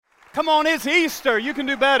Come on, it's Easter. You can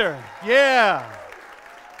do better. Yeah.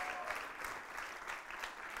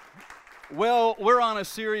 Well, we're on a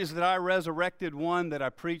series that I resurrected, one that I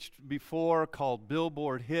preached before called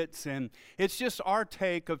Billboard Hits, and it's just our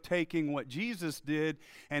take of taking what Jesus did,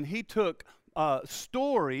 and he took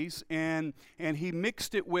stories and he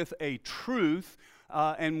mixed it with a truth,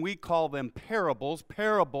 and we call them parables.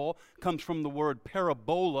 Parable comes from the word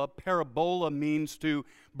parabola. Parabola means to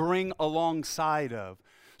bring alongside of.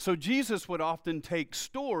 So Jesus would often take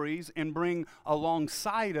stories and bring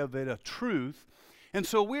alongside of it a truth. And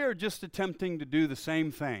so we are just attempting to do the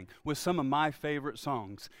same thing with some of my favorite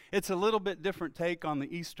songs. It's a little bit different take on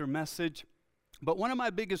the Easter message. But one of my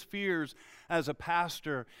biggest fears as a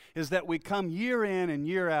pastor is that we come year in and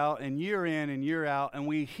year out and year in and year out, and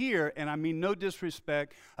we hear, and I mean no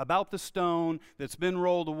disrespect, about the stone that's been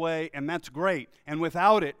rolled away, and that's great. And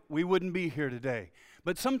without it, we wouldn't be here today.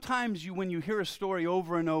 But sometimes when you hear a story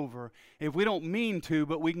over and over, if we don't mean to,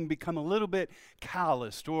 but we can become a little bit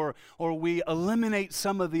calloused, or we eliminate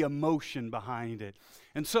some of the emotion behind it.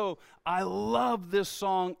 And so I love this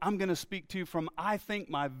song. I'm going to speak to you from, I think,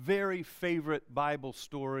 my very favorite Bible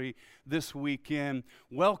story this weekend.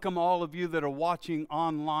 Welcome all of you that are watching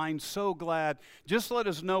online. So glad. Just let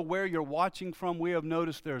us know where you're watching from. We have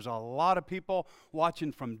noticed there's a lot of people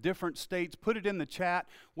watching from different states. Put it in the chat.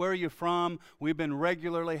 Where are you from? We've been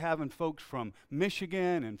regularly having folks from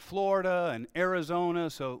Michigan and Florida and Arizona.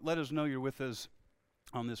 So let us know you're with us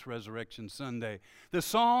on this Resurrection Sunday. The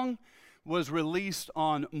song was released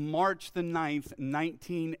on March the 9th,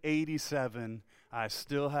 1987. I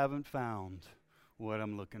still haven't found what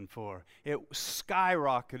I'm looking for. It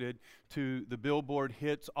skyrocketed to the Billboard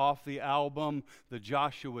hits off the album, The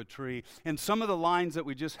Joshua Tree. And some of the lines that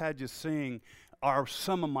we just had you sing are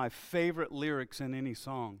some of my favorite lyrics in any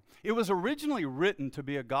song. It was originally written to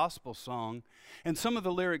be a gospel song, and some of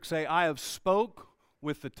the lyrics say, I have spoke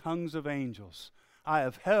with the tongues of angels. I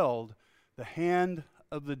have held the hand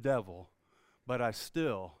of the devil, but I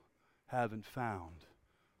still haven't found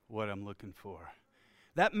what I'm looking for.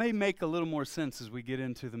 That may make a little more sense as we get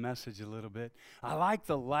into the message a little bit. I like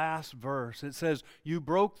the last verse. It says, you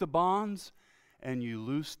broke the bonds and you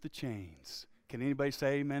loosed the chains. Can anybody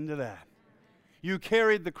say amen to that? You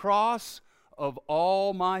carried the cross of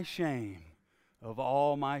all my shame,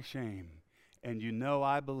 and you know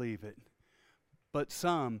I believe it. But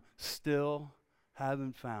some still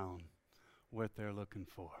haven't found what they're looking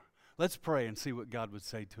for. Let's pray and see what God would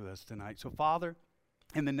say to us tonight. So, Father,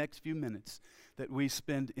 in the next few minutes that we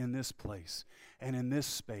spend in this place and in this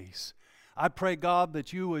space, I pray, God,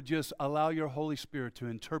 that you would just allow your Holy Spirit to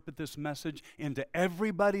interpret this message into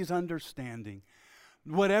everybody's understanding.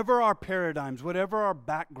 Whatever our paradigms, whatever our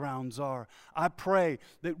backgrounds are, I pray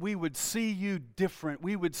that we would see you different.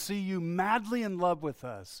 We would see you madly in love with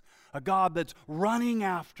us, a God that's running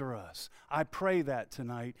after us. I pray that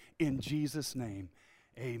tonight in Jesus' name.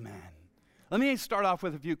 Amen. Let me start off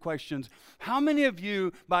with a few questions. How many of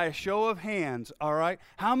you, by a show of hands, all right,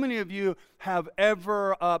 how many of you have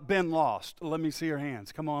ever been lost? Let me see your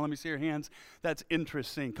hands. Come on, let me see your hands. That's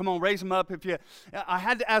interesting. Come on, raise them up if you... I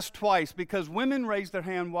had to ask twice because women raise their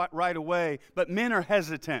hand right away, but men are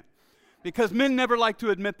hesitant because men never like to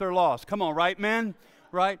admit they're lost. Come on, right, men?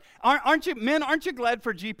 Right? Aren't you, men, aren't you glad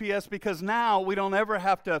for GPS? Because now we don't ever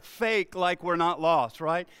have to fake like we're not lost,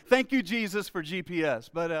 right? Thank you, Jesus, for GPS.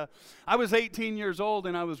 But I was 18 years old,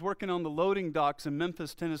 and I was working on the loading docks in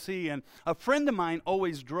Memphis, Tennessee, and a friend of mine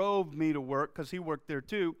always drove me to work because he worked there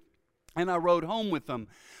too. And I rode home with them.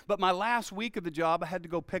 But my last week of the job, I had to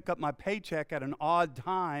go pick up my paycheck at an odd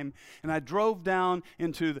time. And I drove down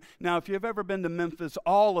into now, if you've ever been to Memphis,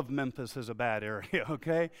 all of Memphis is a bad area,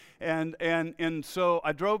 okay? And so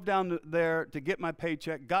I drove down there to get my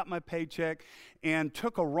paycheck, got my paycheck, and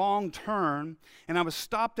took a wrong turn. And I was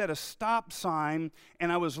stopped at a stop sign,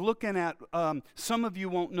 and I was looking at, some of you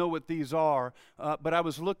won't know what these are, but I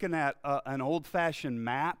was looking at an old-fashioned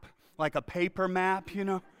map, like a paper map, you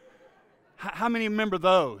know? How many remember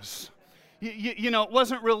those? You know, it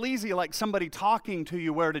wasn't real easy like somebody talking to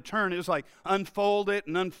you where to turn. It was like unfold it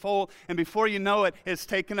and unfold, and before you know it, it's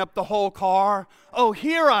taken up the whole car. Oh,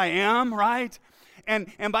 here I am, right? And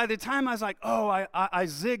by the time I was like, oh, I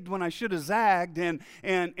zigged when I should have zagged,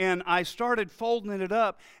 and I started folding it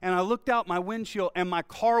up, and I looked out my windshield, and my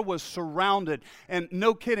car was surrounded. And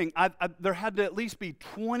no kidding, there had to at least be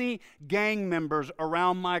 20 gang members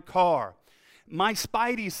around my car. My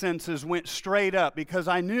spidey senses went straight up because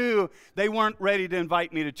I knew they weren't ready to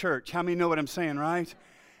invite me to church. How many know what I'm saying, right?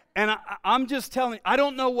 And I'm just telling you, I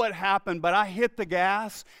don't know what happened, but I hit the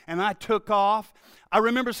gas and I took off. I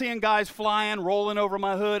remember seeing guys flying, rolling over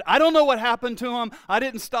my hood. I don't know what happened to them. I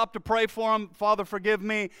didn't stop to pray for them. Father, forgive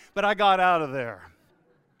me, but I got out of there.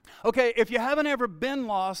 Okay, if you haven't ever been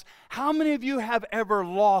lost, how many of you have ever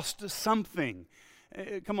lost something?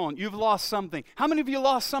 Come on, you've lost something. How many of you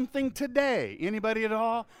lost something today? Anybody at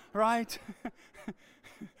all? Right?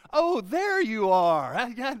 Oh, there you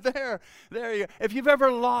are. Yeah, there you are. If you've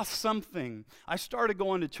ever lost something, I started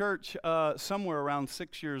going to church somewhere around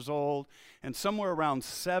 6 years old, and somewhere around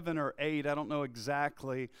 7 or 8, I don't know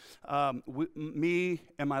exactly, me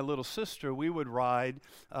and my little sister, we would ride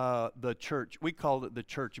the church. We called it the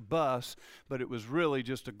church bus, but it was really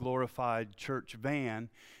just a glorified church van.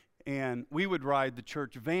 And we would ride the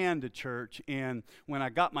church van to church, and when I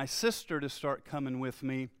got my sister to start coming with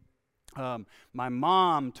me, my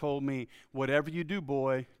mom told me, whatever you do,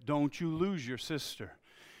 boy, don't you lose your sister.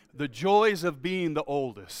 The joys of being the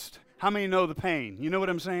oldest. How many know the pain? You know what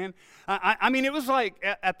I'm saying? I mean, it was like,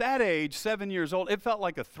 at that age, 7 years old, it felt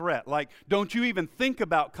like a threat. Like, don't you even think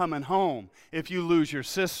about coming home if you lose your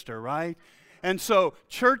sister, right? And so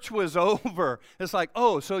church was over. It's like,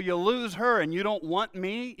 oh, so you lose her and you don't want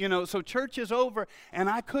me? You know, so church is over. And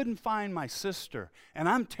I couldn't find my sister. And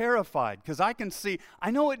I'm terrified because I can see,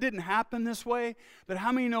 I know it didn't happen this way, but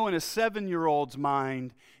how many know in a 7-year-old's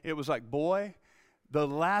mind, it was like, boy, the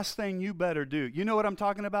last thing you better do. You know what I'm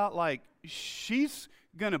talking about? Like, she's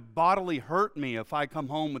going to bodily hurt me if I come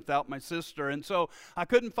home without my sister. And so I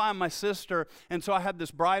couldn't find my sister, and so I had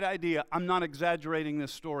this bright idea. I'm not exaggerating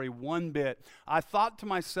this story one bit. I thought to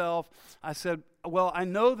myself, I said, well, I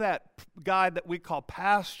know that guy that we call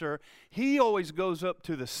pastor, he always goes up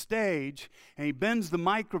to the stage and he bends the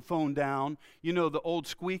microphone down, you know, the old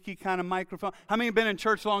squeaky kind of microphone. How many have been in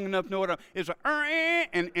church long enough to know what it's like,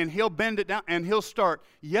 and he'll bend it down and he'll start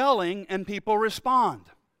yelling and people respond.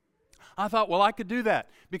 I thought, well, I could do that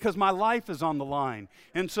because my life is on the line.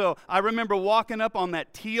 And so I remember walking up on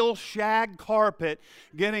that teal shag carpet,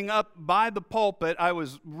 getting up by the pulpit. I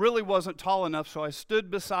really wasn't tall enough, so I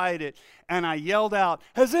stood beside it, and I yelled out,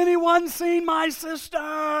 "Has anyone seen my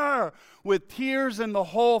sister?" with tears and the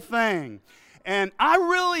whole thing. And I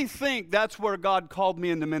really think that's where God called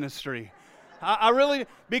me into ministry. I really,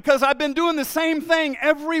 because I've been doing the same thing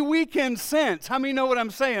every weekend since. How many know what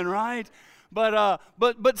I'm saying, right?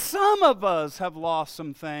 But some of us have lost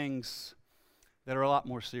some things that are a lot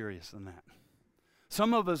more serious than that.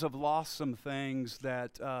 Some of us have lost some things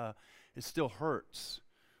that it still hurts.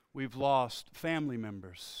 We've lost family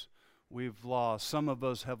members. Some of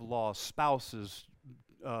us have lost spouses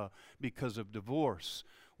because of divorce.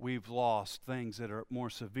 We've lost things that are more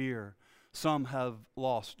severe. Some have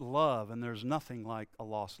lost love, and there's nothing like a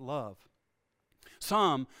lost love.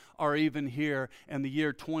 Some are even here, and the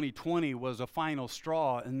year 2020 was a final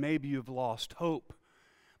straw, and maybe you've lost hope.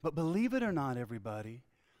 But believe it or not, everybody,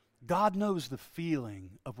 God knows the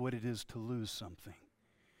feeling of what it is to lose something.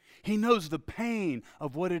 He knows the pain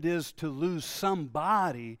of what it is to lose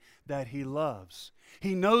somebody that He loves.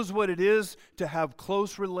 He knows what it is to have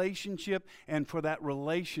close relationship and for that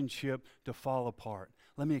relationship to fall apart.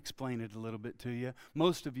 Let me explain it a little bit to you.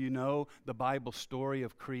 Most of you know the Bible story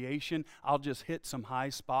of creation. I'll just hit some high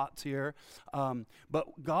spots here.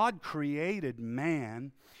 But God created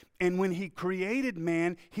man, and when He created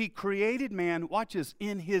man, watch this,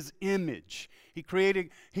 in His image. He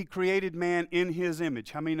created man in His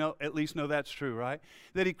image. How many know, at least know that's true, right?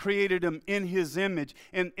 That He created him in His image.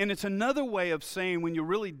 And it's another way of saying, when you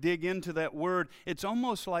really dig into that word, it's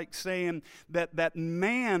almost like saying that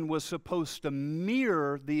man was supposed to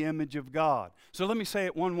mirror the image of God. So let me say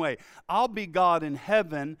it one way. I'll be God in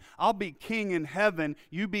heaven. I'll be king in heaven.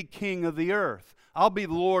 You be king of the earth. I'll be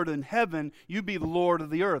Lord in heaven. You be Lord of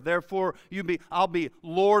the earth. Therefore, I'll be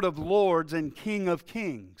Lord of lords and King of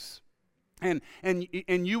kings. And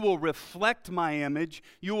you will reflect my image.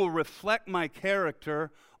 You will reflect my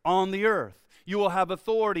character on the earth. You will have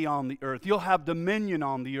authority on the earth. You'll have dominion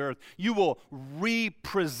on the earth. You will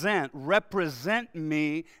represent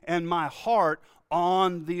me and my heart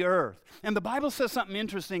on the earth. And the Bible says something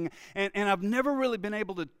interesting, and I've never really been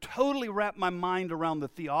able to totally wrap my mind around the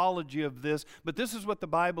theology of this, but this is what the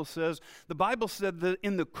Bible says. The Bible said that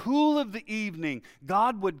in the cool of the evening,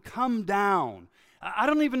 God would come down. I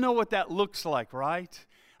don't even know what that looks like, right?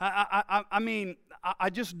 I mean, I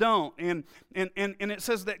just don't. And it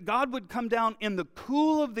says that God would come down in the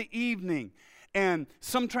cool of the evening, and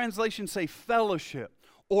some translations say fellowship,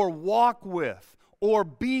 or walk with, or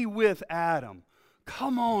be with Adam.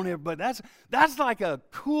 Come on, everybody. That's like a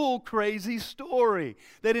cool, crazy story.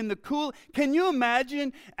 That in the cool, can you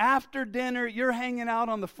imagine after dinner, you're hanging out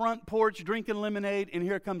on the front porch drinking lemonade, and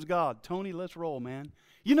here comes God. Tony, let's roll, man.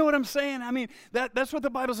 You know what I'm saying? I mean, that's what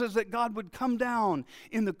the Bible says, that God would come down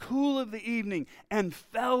in the cool of the evening and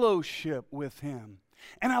fellowship with him.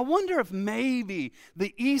 And I wonder if maybe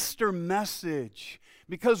the Easter message,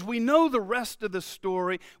 because we know the rest of the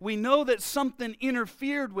story, we know that something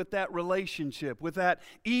interfered with that relationship, with that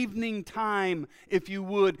evening time, if you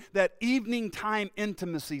would, that evening time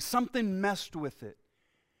intimacy. Something messed with it.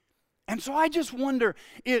 And so I just wonder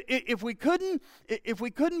if we couldn't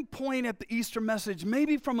point at the Easter message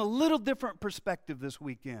maybe from a little different perspective this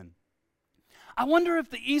weekend. I wonder if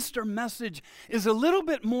the Easter message is a little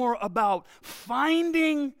bit more about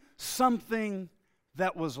finding something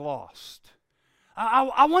that was lost.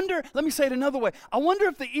 I wonder, let me say it another way. I wonder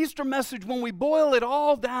if the Easter message, when we boil it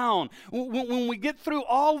all down, when we get through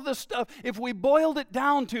all of this stuff, if we boiled it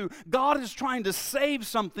down to God is trying to save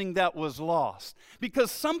something that was lost.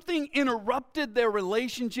 Because something interrupted their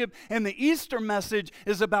relationship, and the Easter message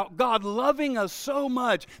is about God loving us so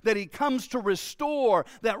much that he comes to restore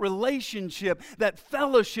that relationship, that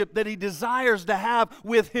fellowship that he desires to have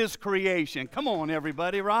with his creation. Come on,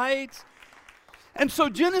 everybody, right? And so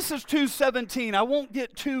Genesis 2:17, I won't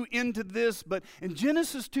get too into this, but in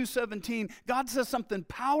Genesis 2:17, God says something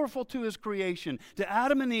powerful to his creation, to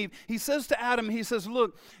Adam and Eve. He says to Adam, he says,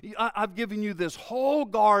 look, I've given you this whole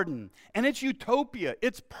garden, and it's utopia.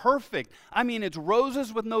 It's perfect. I mean, it's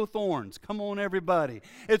roses with no thorns. Come on, everybody.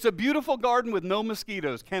 It's a beautiful garden with no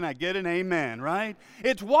mosquitoes. Can I get an amen, right?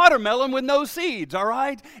 It's watermelon with no seeds, all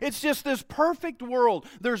right? It's just this perfect world.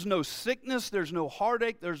 There's no sickness. There's no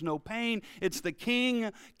heartache. There's no pain. It's the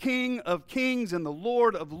King of kings and the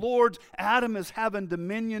Lord of lords. Adam is having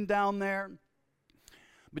dominion down there.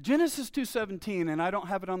 But Genesis 2:17, and I don't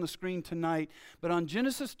have it on the screen tonight, but on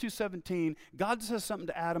Genesis 2:17, God says something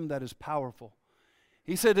to Adam that is powerful.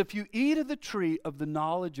 He said, if you eat of the tree of the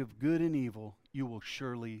knowledge of good and evil, you will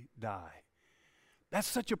surely die. That's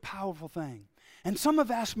such a powerful thing. And some have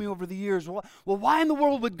asked me over the years, well, why in the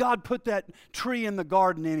world would God put that tree in the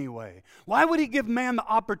garden anyway? Why would he give man the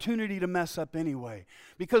opportunity to mess up anyway?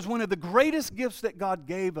 Because one of the greatest gifts that God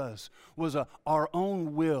gave us was our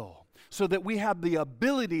own will, so that we have the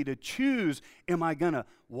ability to choose, am I going to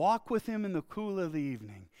walk with him in the cool of the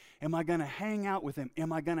evening? Am I going to hang out with him?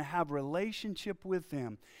 Am I going to have relationship with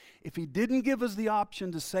him? If he didn't give us the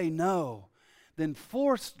option to say no, then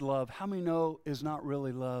forced love, how many know, is not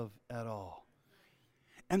really love at all?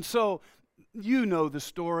 And so, you know the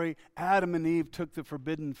story. Adam and Eve took the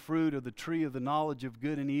forbidden fruit of the tree of the knowledge of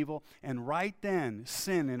good and evil, and right then,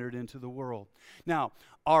 sin entered into the world. Now,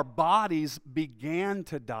 our bodies began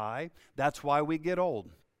to die. That's why we get old.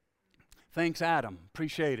 Thanks, Adam.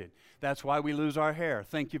 Appreciate it. That's why we lose our hair.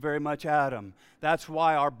 Thank you very much, Adam. That's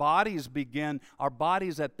why our bodies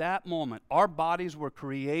at that moment, our bodies were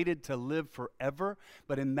created to live forever,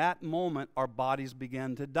 but in that moment, our bodies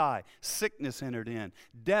began to die. Sickness entered in.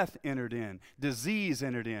 Death entered in. Disease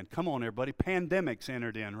entered in. Come on, everybody. Pandemics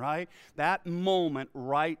entered in, right? That moment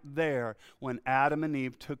right there when Adam and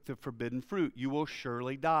Eve took the forbidden fruit, you will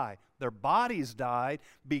surely die. Their bodies died,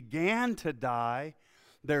 began to die.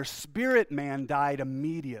 Their spirit man died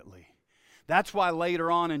immediately. That's why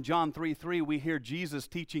later on in John 3:3 we hear Jesus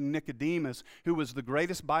teaching Nicodemus, who was the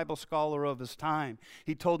greatest Bible scholar of his time.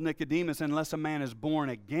 He told Nicodemus, unless a man is born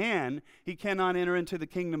again, he cannot enter into the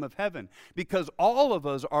kingdom of heaven. Because all of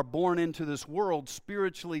us are born into this world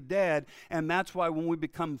spiritually dead, and that's why when we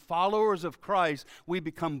become followers of Christ, we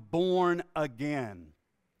become born again.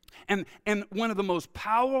 And one of the most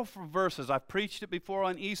powerful verses, I've preached it before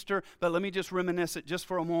on Easter, but let me just reminisce it just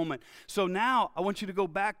for a moment. So now I want you to go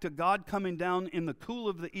back to God coming down in the cool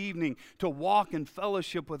of the evening to walk in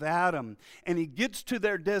fellowship with Adam. And he gets to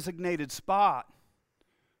their designated spot,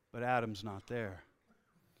 but Adam's not there.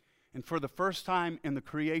 And for the first time in the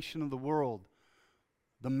creation of the world,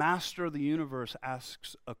 the master of the universe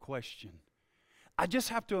asks a question. I just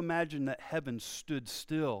have to imagine that heaven stood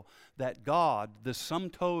still, that God, the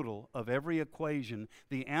sum total of every equation,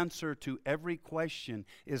 the answer to every question,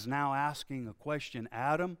 is now asking a question.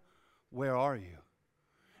 Adam, where are you?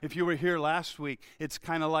 If you were here last week, it's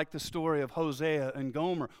kind of like the story of Hosea and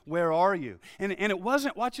Gomer. Where are you? And it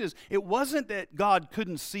wasn't, watch this, it wasn't that God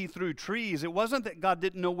couldn't see through trees. It wasn't that God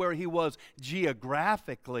didn't know where he was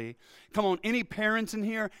geographically. Come on, any parents in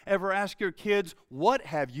here ever ask your kids, what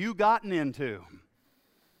have you gotten into?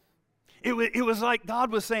 It was like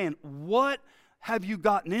God was saying, what have you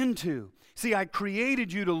gotten into? See, I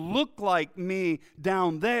created you to look like me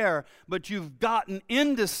down there, but you've gotten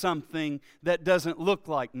into something that doesn't look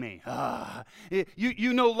like me.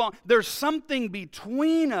 You no longer, there's something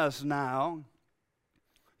between us now.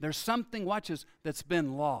 There's something, watch this, that's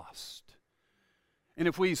been lost. And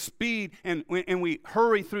if we speed and we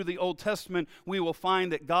hurry through the Old Testament, we will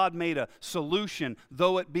find that God made a solution,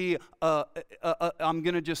 though it be, I'm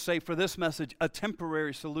going to just say for this message, a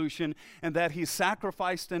temporary solution, and that He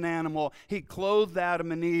sacrificed an animal. He clothed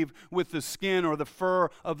Adam and Eve with the skin or the fur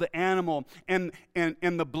of the animal, and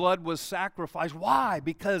the blood was sacrificed. Why?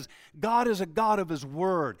 Because God is a God of His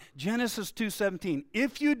Word. Genesis 2:17,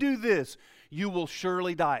 if you do this, you will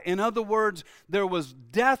surely die. In other words,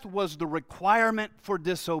 death was the requirement for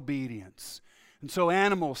disobedience. And so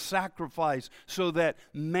animals sacrificed so that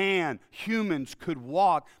humans could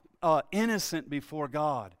walk innocent before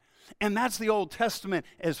God. And that's the Old Testament.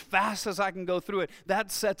 As fast as I can go through it,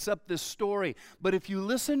 that sets up this story. But if you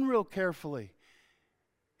listen real carefully,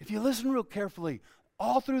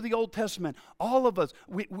 all through the Old Testament, all of us,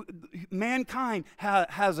 mankind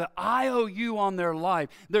has an IOU on their life.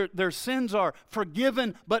 Their sins are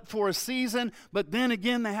forgiven, but for a season. But then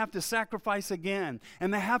again, they have to sacrifice again.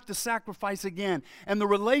 And they have to sacrifice again. And the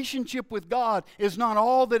relationship with God is not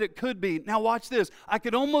all that it could be. Now watch this. I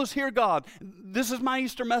could almost hear God. This is my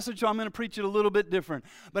Easter message, so I'm going to preach it a little bit different.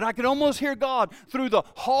 But I could almost hear God through the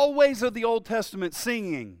hallways of the Old Testament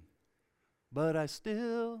singing, but I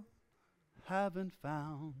still haven't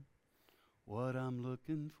found what I'm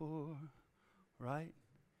looking for, right?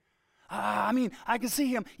 I mean, I can see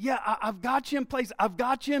Him. Yeah, I've got you in place. I've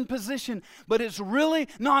got you in position, but it's really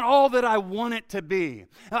not all that I want it to be.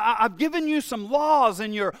 I've given you some laws,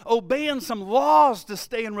 and you're obeying some laws to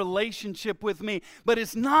stay in relationship with me, but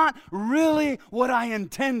it's not really what I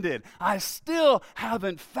intended. I still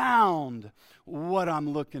haven't found what I'm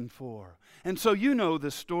looking for. And so you know the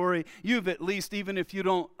story. You've at least, even if you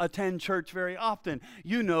don't attend church very often,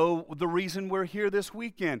 you know the reason we're here this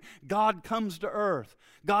weekend. God comes to earth.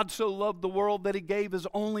 God so loved the world that He gave His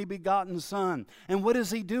only begotten Son. And what is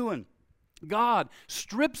He doing? God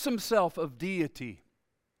strips Himself of deity,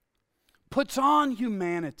 puts on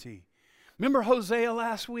humanity. Remember Hosea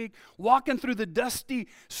last week? Walking through the dusty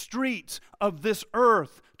streets of this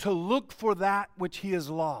earth to look for that which he has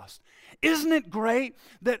lost. Isn't it great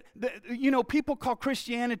that people call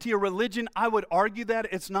Christianity a religion? I would argue that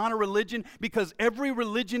it's not a religion, because every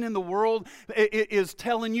religion in the world is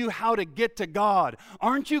telling you how to get to God.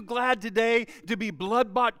 Aren't you glad today to be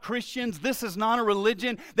blood-bought Christians? This is not a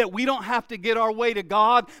religion, that we don't have to get our way to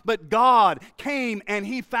God, but God came and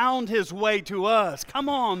He found His way to us. Come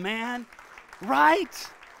on, man. Right?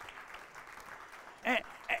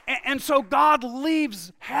 And so God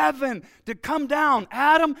leaves heaven to come down,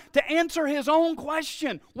 Adam, to answer His own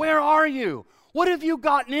question. Where are you? What have you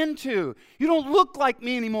gotten into? You don't look like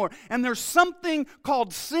me anymore. And there's something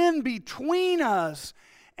called sin between us.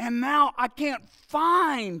 And now I can't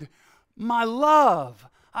find my love.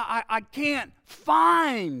 I can't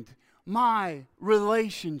find my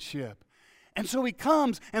relationship. And so He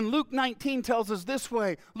comes, and Luke 19 tells us this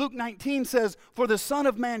way. Luke 19 says, "For the Son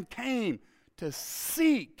of Man came to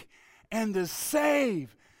seek and to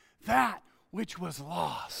save that which was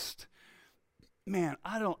lost." Man,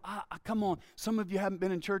 come on. Some of you haven't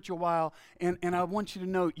been in church a while, and I want you to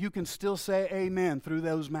know you can still say amen through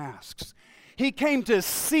those masks. He came to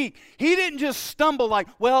seek. He didn't just stumble like,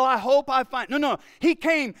 well, I hope I find. No. He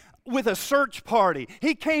came with a search party.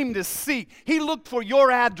 He came to seek. He looked for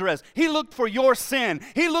your address. He looked for your sin.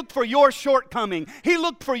 He looked for your shortcoming. He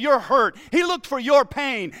looked for your hurt. He looked for your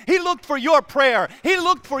pain. He looked for your prayer. He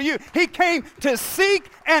looked for you. He came to seek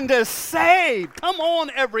and to save. Come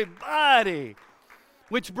on, everybody.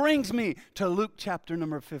 Which brings me to Luke chapter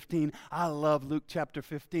number 15. I love Luke chapter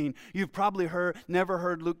 15. You've probably never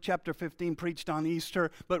heard Luke chapter 15 preached on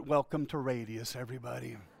Easter, but welcome to Radius,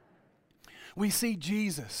 everybody. We see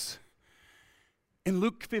Jesus. In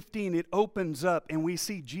Luke 15, it opens up and we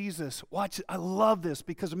see Jesus. Watch, I love this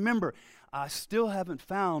because remember, I still haven't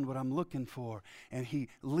found what I'm looking for. And He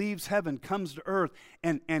leaves heaven, comes to earth,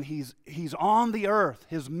 and he's on the earth.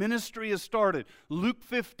 His ministry has started. Luke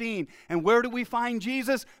 15. And where do we find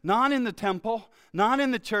Jesus? Not in the temple, not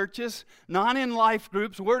in the churches, not in life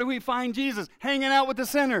groups. Where do we find Jesus? Hanging out with the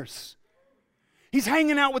sinners. He's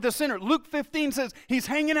hanging out with the sinner. Luke 15 says He's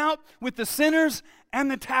hanging out with the sinners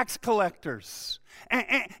and the tax collectors.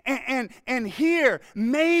 And here,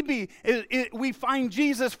 maybe we find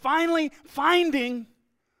Jesus finally finding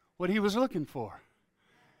what He was looking for.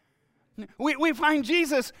 We find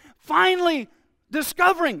Jesus finally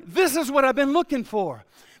discovering, this is what I've been looking for.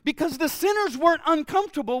 Because the sinners weren't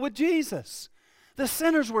uncomfortable with Jesus. The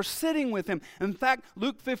sinners were sitting with him. In fact,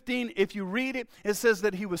 Luke 15, if you read it, it says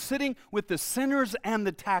that he was sitting with the sinners and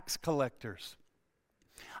the tax collectors.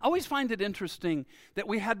 I always find it interesting that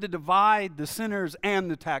we had to divide the sinners and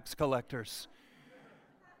the tax collectors.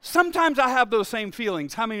 Sometimes I have those same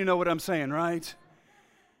feelings. How many know what I'm saying, right?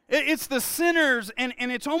 It's the sinners, and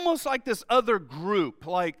it's almost like this other group,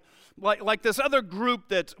 like this other group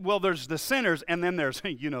that's, well, there's the sinners, and then there's,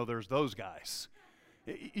 there's those guys.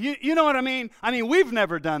 You know what I mean? I mean, we've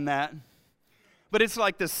never done that. But it's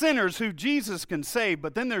like the sinners who Jesus can save,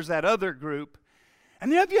 but then there's that other group.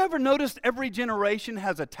 And have you ever noticed every generation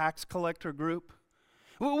has a tax collector group?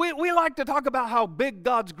 We like to talk about how big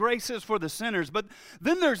God's grace is for the sinners, but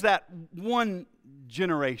then there's that one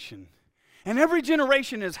generation. And every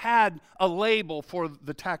generation has had a label for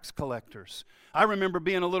the tax collectors. I remember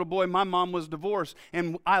being a little boy, my mom was divorced,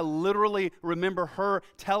 and I literally remember her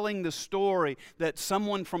telling the story that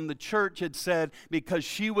someone from the church had said because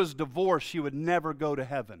she was divorced, she would never go to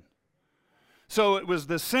heaven. So it was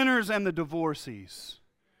the sinners and the divorcees.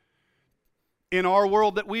 In our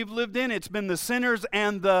world that we've lived in, it's been the sinners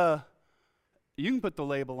and you can put the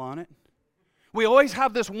label on it. We always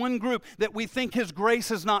have this one group that we think His grace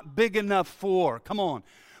is not big enough for. Come on.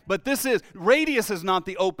 But radius is not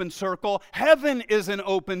the open circle. Heaven is an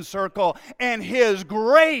open circle. And His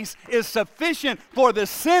grace is sufficient for the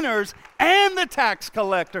sinners and the tax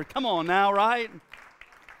collector. Come on now, right?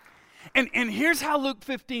 And here's how Luke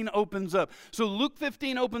 15 opens up. So Luke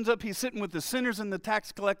 15 opens up, he's sitting with the sinners and the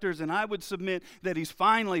tax collectors, and I would submit that he's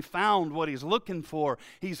finally found what he's looking for.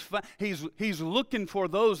 He's looking for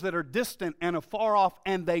those that are distant and afar off,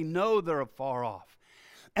 and they know they're afar off.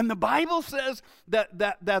 And the Bible says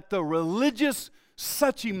that the religious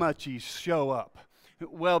suchy-muchies show up.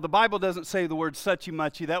 Well, the Bible doesn't say the word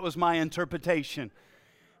suchy-muchy. That was my interpretation.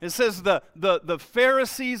 It says the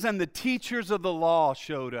Pharisees and the teachers of the law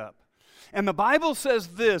showed up. And the Bible says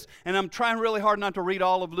this, and I'm trying really hard not to read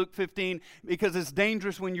all of Luke 15 because it's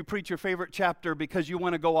dangerous when you preach your favorite chapter because you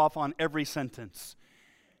want to go off on every sentence.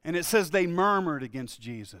 And it says they murmured against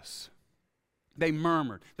Jesus. They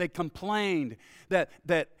murmured. They complained that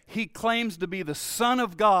He claims to be the Son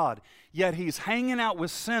of God, yet He's hanging out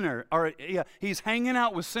with He's hanging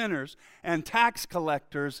out with sinners and tax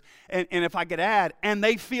collectors, and if I could add, and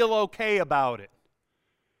they feel okay about it.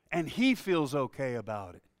 And He feels okay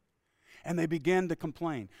about it. And they began to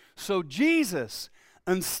complain. So Jesus,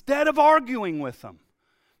 instead of arguing with them,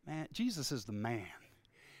 man, Jesus is the man.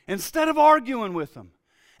 Instead of arguing with them,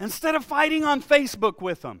 instead of fighting on Facebook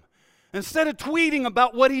with them, instead of tweeting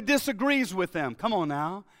about what he disagrees with them, come on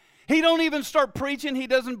now. He don't even start preaching. He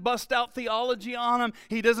doesn't bust out theology on them.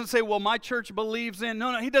 He doesn't say, well, my church believes in.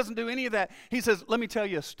 No, he doesn't do any of that. He says, let me tell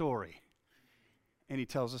you a story. And he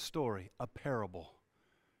tells a story, a parable.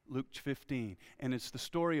 Luke 15, and it's the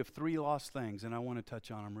story of 3 lost things, and I want to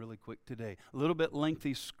touch on them really quick today. A little bit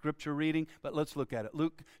lengthy scripture reading, but let's look at it.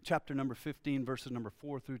 Luke chapter number 15, verses number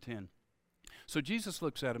 4 through 10. So Jesus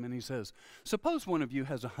looks at him and he says, suppose one of you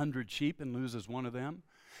has 100 sheep and loses one of them.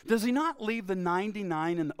 Does he not leave the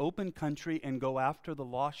 99 in the open country and go after the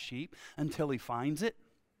lost sheep until he finds it?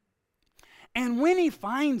 And when he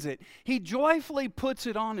finds it, he joyfully puts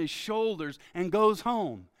it on his shoulders and goes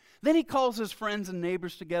home. Then he calls his friends and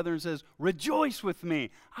neighbors together and says, rejoice with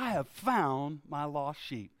me, I have found my lost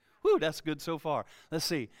sheep. Whew, that's good so far. Let's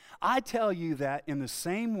see. I tell you that in the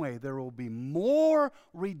same way there will be more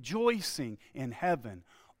rejoicing in heaven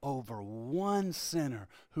over one sinner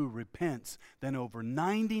who repents than over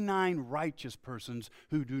 99 righteous persons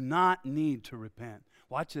who do not need to repent.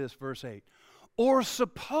 Watch this, verse 8. Or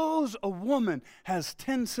suppose a woman has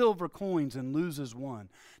 10 silver coins and loses one.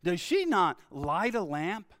 Does she not light a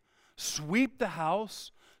lamp, sweep the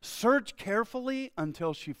house, search carefully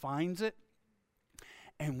until she finds it?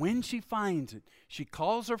 And when she finds it, she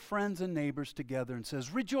calls her friends and neighbors together and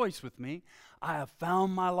says, rejoice with me, I have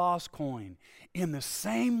found my lost coin. In the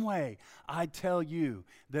same way, I tell you,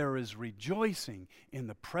 there is rejoicing in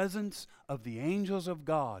the presence of the angels of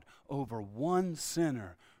God over one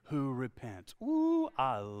sinner who repents. Ooh,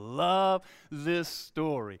 I love this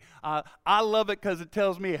story. I love it because it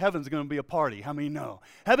tells me heaven's going to be a party. How many know?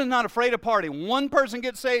 Heaven's not afraid of party. One person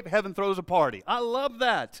gets saved, heaven throws a party. I love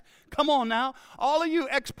that. Come on now. All of you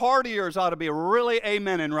ex-partiers ought to be really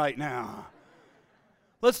amening right now.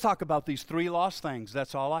 Let's talk about these 3 lost things.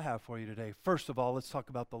 That's all I have for you today. First of all, let's talk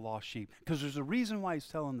about the lost sheep, because there's a reason why he's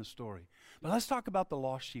telling the story. But let's talk about the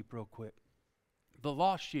lost sheep real quick. The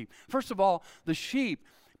lost sheep. First of all, the sheep,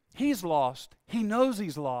 he's lost, he knows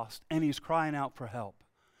he's lost, and he's crying out for help.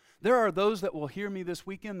 There are those that will hear me this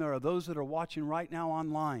weekend. There are those that are watching right now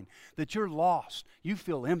online, that you're lost. You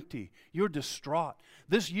feel empty. You're distraught.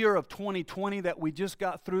 This year of 2020 that we just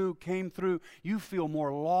came through, you feel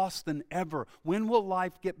more lost than ever. When will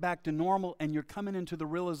life get back to normal? And you're coming into the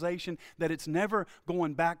realization that it's never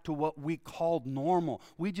going back to what we called normal.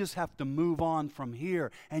 We just have to move on from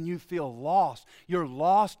here. And you feel lost. You're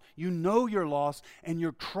lost. You know you're lost. And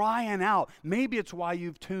you're crying out. Maybe it's why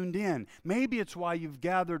you've tuned in. Maybe it's why you've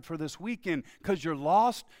gathered for this weekend, because you're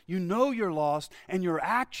lost. You know you're lost. And your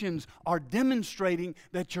actions are demonstrating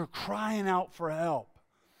that you're crying out for help.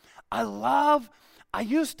 I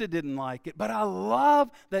used to didn't like it, but I love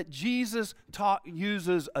that Jesus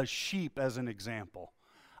uses a sheep as an example.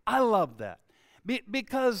 I love that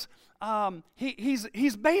because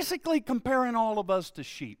he's basically comparing all of us to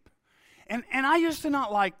sheep. And I used to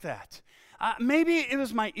not like that. Maybe it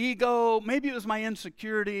was my ego, maybe it was my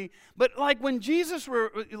insecurity, but like when Jesus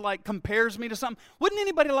compares me to something, wouldn't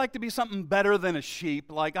anybody like to be something better than a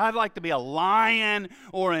sheep? Like I'd like to be a lion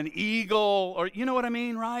or an eagle, or you know what I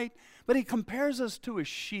mean, right? But he compares us to a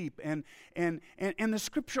sheep, and the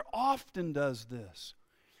Scripture often does this.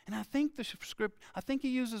 And I think he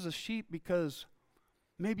uses a sheep because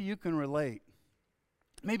maybe you can relate.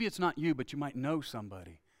 Maybe it's not you, but you might know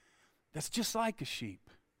somebody that's just like a sheep.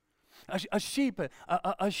 A sheep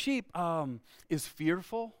is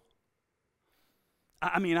fearful.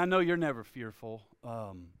 I mean, I know you're never fearful.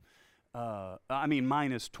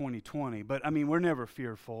 Minus 2020, but I mean, we're never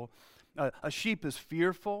fearful. A sheep is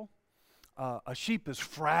fearful. A sheep is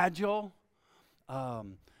fragile.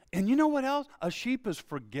 And you know what else? A sheep is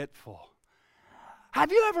forgetful. Have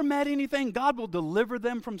you ever met anything? God will deliver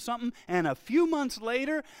them from something, and a few months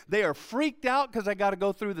later, they are freaked out because they got to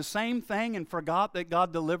go through the same thing and forgot that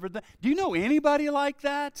God delivered them. Do you know anybody like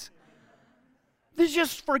that? They're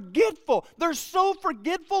just forgetful. They're so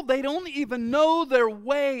forgetful, they don't even know their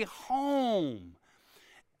way home.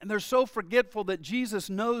 And they're so forgetful that Jesus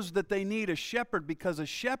knows that they need a shepherd, because a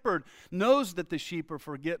shepherd knows that the sheep are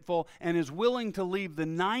forgetful and is willing to leave the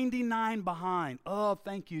 99 behind. Oh,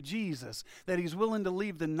 thank you, Jesus, that he's willing to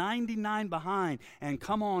leave the 99 behind and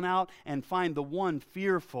come on out and find the one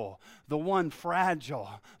fearful, the one fragile,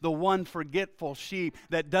 the one forgetful sheep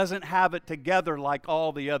that doesn't have it together like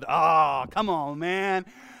all the other. Oh, come on, man.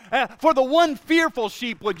 For the one fearful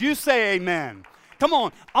sheep, would you say amen? Come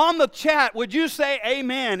on the chat, would you say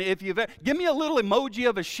amen? Give me a little emoji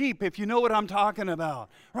of a sheep if you know what I'm talking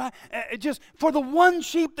about, right? Just for the one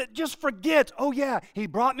sheep that just forgets, oh yeah, he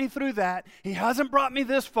brought me through that. He hasn't brought me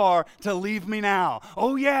this far to leave me now.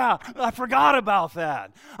 Oh yeah, I forgot about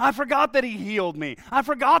that. I forgot that he healed me. I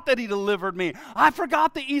forgot that he delivered me. I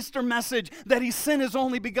forgot the Easter message that he sent his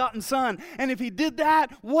only begotten Son. And if he did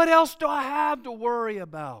that, what else do I have to worry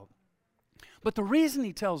about? But the reason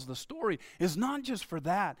he tells the story is not just for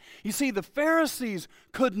that. You see, the Pharisees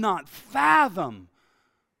could not fathom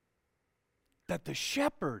that the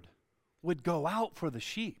shepherd would go out for the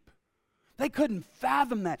sheep. They couldn't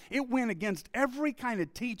fathom that. It went against every kind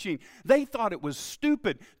of teaching. They thought it was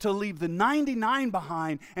stupid to leave the 99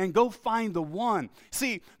 behind and go find the one.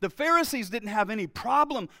 See, the Pharisees didn't have any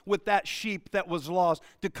problem with that sheep that was lost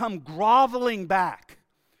to come groveling back,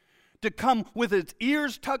 to come with its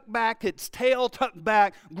ears tucked back, its tail tucked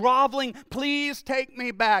back, groveling, please take me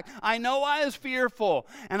back. I know I was fearful,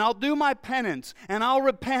 and I'll do my penance, and I'll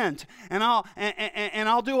repent, and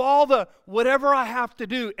I'll do all the whatever I have to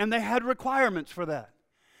do. And they had requirements for that.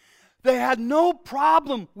 They had no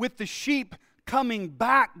problem with the sheep coming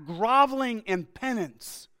back, groveling in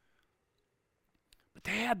penance. But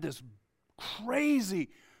they had this crazy,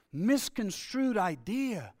 misconstrued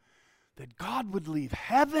idea that God would leave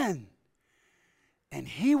heaven and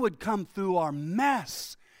he would come through our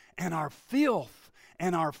mess and our filth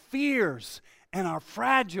and our fears and our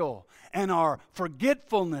fragile and our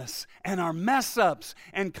forgetfulness and our mess-ups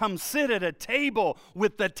and come sit at a table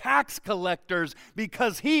with the tax collectors,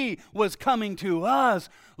 because he was coming to us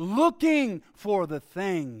looking for the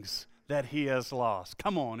things that he has lost.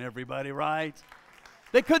 Come on, everybody, right?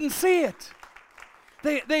 They couldn't see it.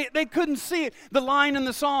 They couldn't see it. The line in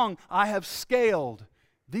the song, I have scaled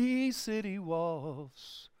these city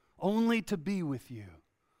walls only to be with you.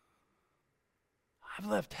 I've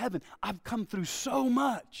left heaven. I've come through so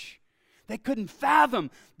much. They couldn't fathom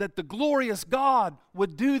that the glorious God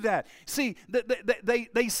would do that. See,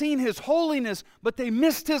 they seen his holiness, but they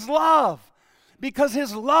missed his love, because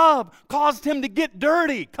his love caused him to get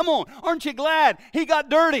dirty. Come on, aren't you glad he got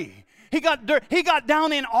dirty? He got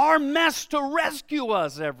down in our mess to rescue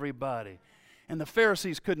us, everybody. And the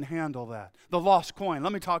Pharisees couldn't handle that. The lost coin.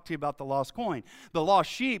 Let me talk to you about the lost coin. The lost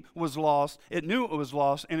sheep was lost. It knew it was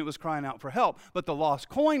lost, and it was crying out for help. But the lost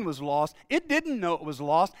coin was lost. It didn't know it was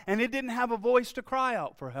lost, and it didn't have a voice to cry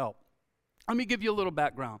out for help. Let me give you a little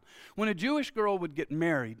background. When a Jewish girl would get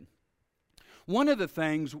married, one of the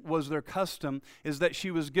things was their custom is that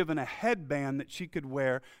she was given a headband that she could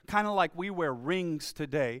wear, kind of like we wear rings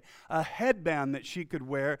today, a headband that she could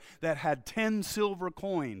wear that had 10 silver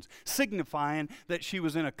coins, signifying that she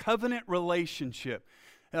was in a covenant relationship.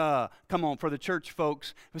 Come on, for the church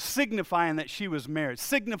folks, signifying that she was married,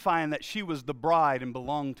 signifying that she was the bride and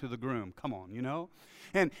belonged to the groom. Come on, you know?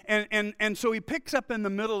 And so he picks up in the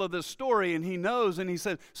middle of this story, and he knows, and he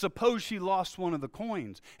says, suppose she lost one of the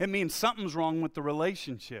coins. It means something's wrong with the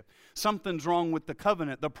relationship. Something's wrong with the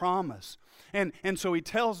covenant, the promise. And so he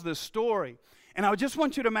tells this story. And I just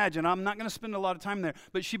want you to imagine, I'm not going to spend a lot of time there,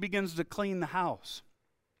 but she begins to clean the house.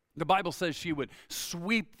 The Bible says she would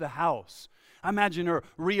sweep the house. I imagine her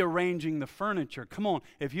rearranging the furniture. Come on,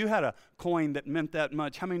 if you had a coin that meant that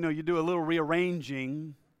much, how many know you do a little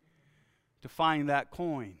rearranging to find that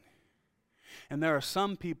coin? And there are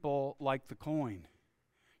some people like the coin.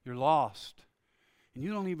 You're lost, and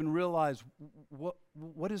you don't even realize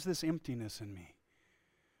what is this emptiness in me?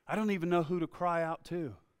 I don't even know who to cry out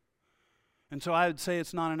to. And so I would say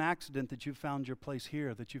it's not an accident that you found your place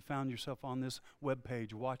here, that you found yourself on this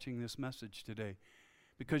webpage watching this message today,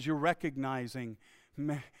 because you're recognizing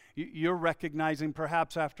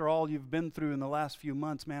perhaps after all you've been through in the last few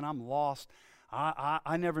months, man, I'm lost.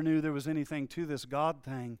 I never knew there was anything to this God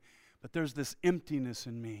thing, but there's this emptiness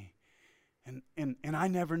in me. And I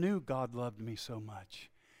never knew God loved me so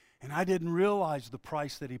much. And I didn't realize the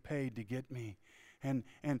price that He paid to get me. And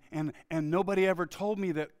nobody ever told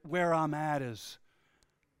me that where I'm at is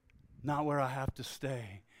not where I have to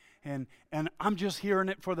stay. And I'm just hearing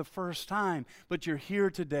it for the first time, but you're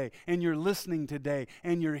here today, and you're listening today,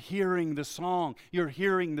 and you're hearing the song. You're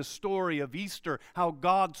hearing the story of Easter, how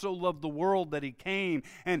God so loved the world that He came,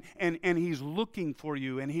 and He's looking for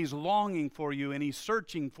you, and He's longing for you, and He's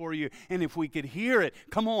searching for you. And if we could hear it,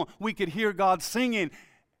 come on, we could hear God singing,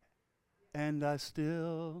 and I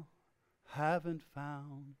still haven't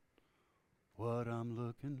found what I'm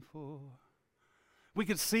looking for. We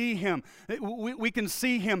could see Him. We can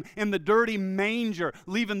see Him in the dirty manger,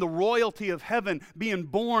 leaving the royalty of heaven, being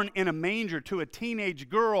born in a manger to a teenage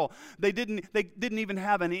girl. They didn't even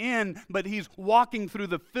have an inn, but He's walking through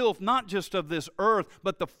the filth, not just of this earth,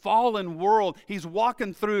 but the fallen world. He's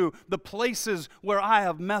walking through the places where I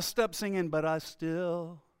have messed up, singing, but I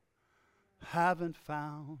still haven't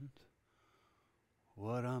found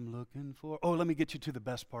what I'm looking for. Oh, let me get you to the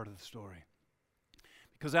best part of the story.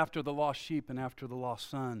 Because after the lost sheep and after the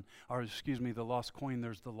lost the lost coin,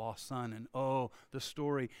 there's the lost son. And the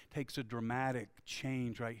story takes a dramatic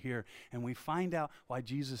change right here. And we find out why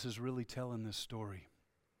Jesus is really telling this story.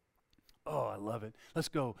 Oh, I love it. Let's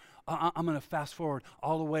go. I'm going to fast forward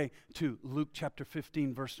all the way to Luke chapter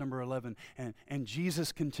 15, verse number 11. And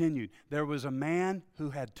Jesus continued. There was a man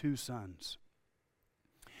who had 2 sons.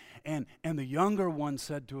 And the younger one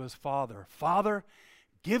said to his father, "Father,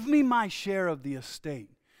 give me my share of the estate."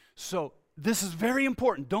 So this is very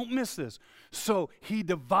important. Don't miss this. So he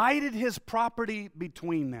divided his property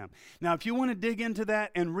between them. Now, if you want to dig into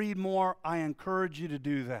that and read more, I encourage you to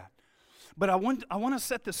do that. But I want to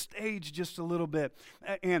set the stage just a little bit.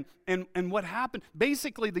 And what happened,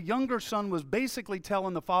 basically the younger son was basically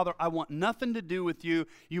telling the father, I want nothing to do with you.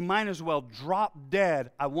 You might as well drop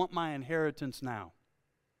dead. I want my inheritance now.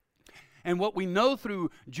 And what we know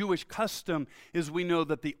through Jewish custom is we know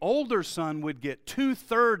that the older son would get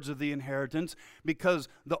 2/3 of the inheritance because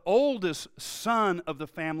the oldest son of the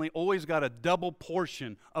family always got a double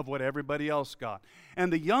portion of what everybody else got.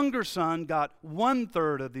 And the younger son got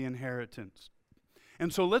 1/3 of the inheritance.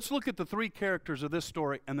 And so let's look at the 3 characters of this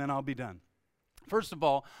story, and then I'll be done. First of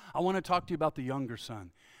all, I want to talk to you about the younger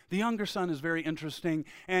son. The younger son is very interesting,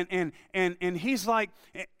 and he's like,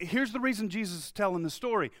 here's the reason Jesus is telling the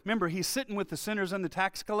story. Remember, he's sitting with the sinners and the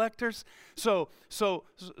tax collectors. So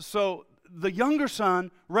the younger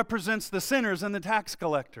son represents the sinners and the tax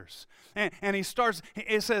collectors. And he starts,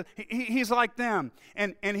 it says, he's like them.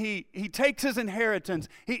 And he takes his inheritance.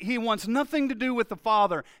 He wants nothing to do with the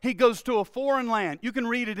father. He goes to a foreign land. You can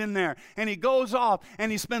read it in there. And he goes off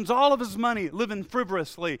and he spends all of his money living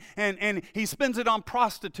frivolously. And he spends it on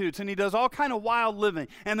prostitutes. And he does all kind of wild living.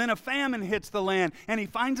 And then a famine hits the land. And he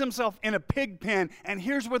finds himself in a pig pen. And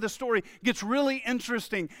here's where the story gets really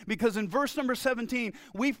interesting. Because in verse number 17,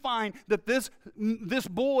 we find that that this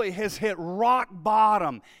boy has hit rock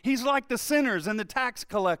bottom. He's like the sinners and the tax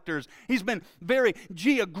collectors. He's been very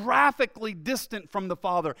geographically distant from the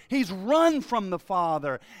Father. He's run from the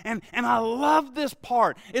Father. And I love this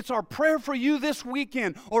part. It's our prayer for you this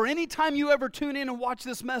weekend, or anytime you ever tune in and watch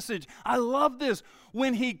this message. I love this.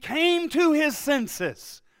 When he came to his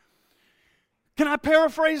senses. Can I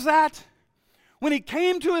paraphrase that? When he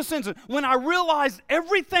came to his senses, when I realized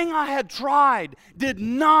everything I had tried did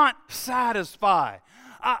not satisfy.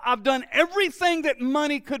 I've done everything that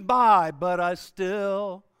money could buy, but I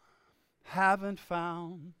still haven't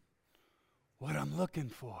found what I'm looking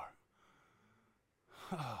for.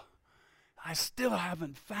 Oh, I still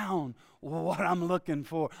haven't found what I'm looking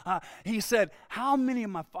for. He said, how many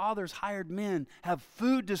of my father's hired men have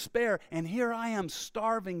food to spare, and here I am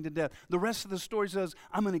starving to death? The rest of the story says,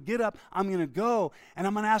 I'm going to get up, I'm going to go, and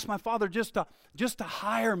I'm going to ask my father just to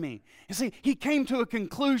hire me. You see, he came to a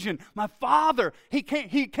conclusion. My father, he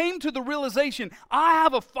came to the realization, I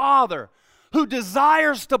have a father who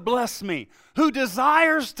desires to bless me, who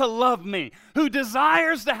desires to love me, who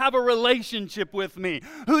desires to have a relationship with me,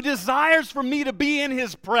 who desires for me to be in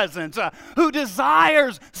his presence, who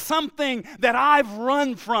desires something that I've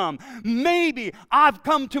run from. Maybe I've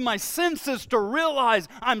come to my senses to realize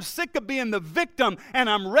I'm sick of being the victim and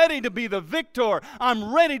I'm ready to be the victor.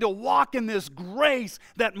 I'm ready to walk in this grace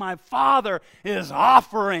that my Father is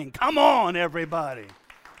offering. Come on, everybody.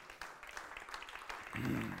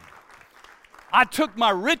 I took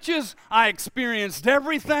my riches, I experienced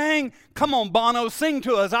everything. Come on, Bono, sing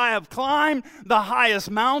to us. I have climbed the highest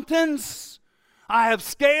mountains. I have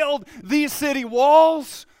scaled these city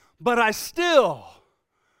walls, but I still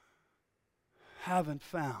haven't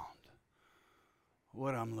found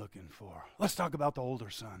what I'm looking for. Let's talk about the older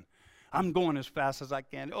son. I'm going as fast as I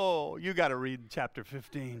can. Oh, you got to read chapter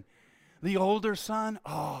 15. The older son,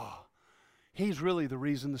 he's really the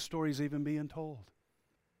reason the story's even being told.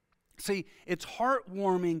 See, it's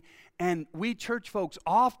heartwarming, and we church folks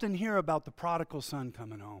often hear about the prodigal son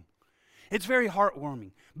coming home. It's very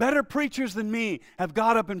heartwarming. Better preachers than me have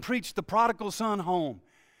got up and preached the prodigal son home.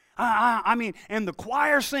 I mean, and the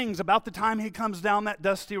choir sings about the time he comes down that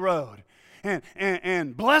dusty road.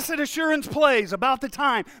 And Blessed Assurance plays about the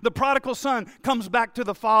time the prodigal son comes back to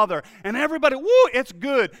the Father. And everybody, woo, it's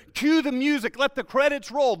good. Cue the music. Let the credits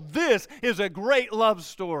roll. This is a great love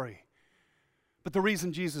story. But the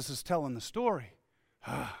reason Jesus is telling the story,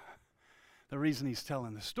 the reason he's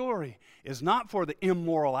telling the story is not for the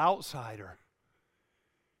immoral outsider.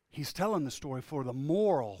 He's telling the story for the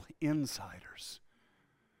moral insiders.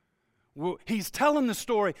 He's telling the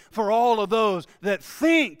story for all of those that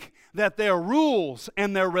think that their rules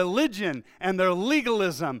and their religion and their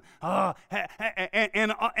legalism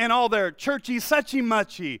and all their churchy suchy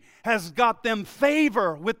muchy has got them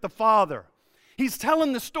favor with the Father. He's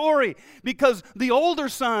telling the story because the older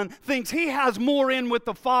son thinks he has more in with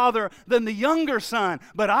the Father than the younger son.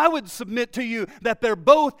 But I would submit to you that they're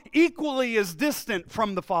both equally as distant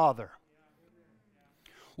from the Father.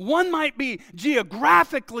 One might be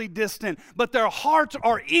geographically distant, but their hearts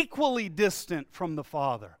are equally distant from the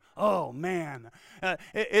Father. Oh, man.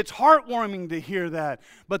 It's heartwarming to hear that.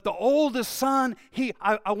 But the oldest son,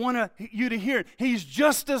 I want you to hear it. He's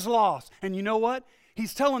just as lost. And you know what?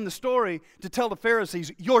 He's telling the story to tell the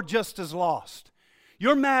Pharisees, you're just as lost.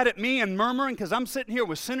 You're mad at me and murmuring because I'm sitting here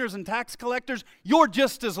with sinners and tax collectors. You're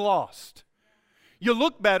just as lost. You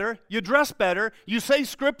look better, you dress better, you say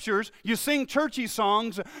scriptures, you sing churchy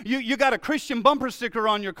songs, you got a Christian bumper sticker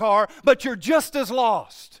on your car, but you're just as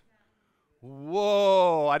lost.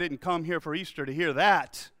 Whoa, I didn't come here for Easter to hear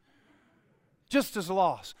that. Just as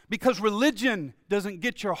lost. Because religion doesn't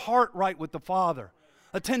get your heart right with the Father.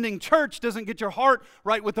 Attending church doesn't get your heart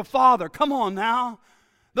right with the Father. Come on now.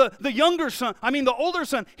 The older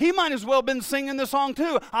son, he might as well have been singing the song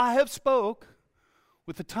too. I have spoke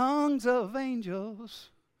with the tongues of angels.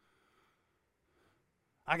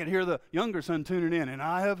 I could hear the younger son tuning in. And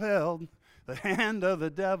I have held the hand of the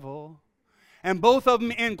devil. And both of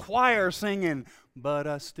them in choir singing, but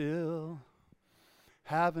I still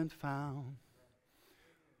haven't found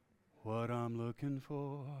what I'm looking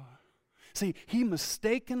for. See, he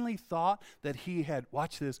mistakenly thought that he had,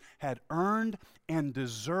 watch this, had earned and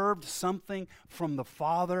deserved something from the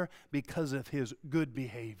Father because of his good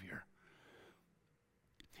behavior.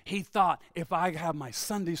 He thought, if I have my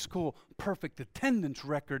Sunday school perfect attendance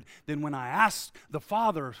record, then when I ask the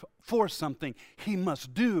Father for something, he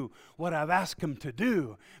must do what I've asked him to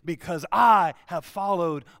do because I have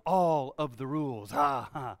followed all of the rules.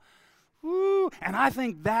 Woo. And I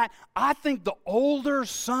think the older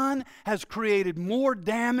son has created more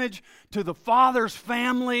damage to the father's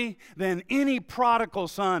family than any prodigal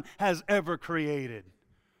son has ever created.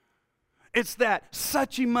 It's that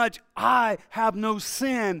suchy much I have no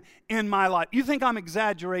sin in my life. You think I'm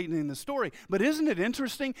exaggerating in the story, but isn't it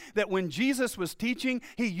interesting that when Jesus was teaching,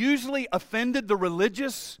 he usually offended the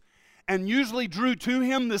religious and usually drew to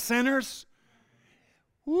him the sinners?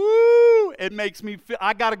 Woo! It makes me feel,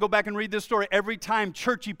 I got to go back and read this story every time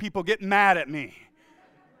churchy people get mad at me.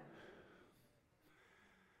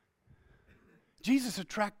 Jesus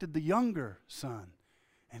attracted the younger son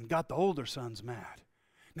and got the older sons mad.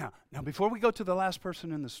 Now, before we go to the last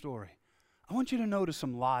person in the story, I want you to notice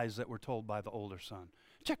some lies that were told by the older son.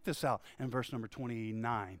 Check this out in verse number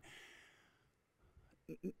 29.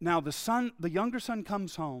 Now, the younger son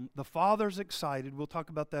comes home. The father's excited. We'll talk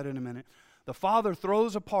about that in a minute. The father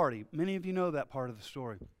throws a party. Many of you know that part of the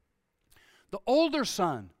story. The older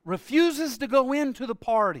son refuses to go into the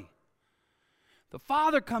party. The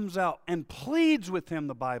father comes out and pleads with him,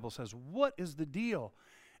 the Bible says. What is the deal?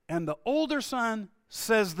 And the older son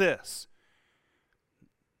says this.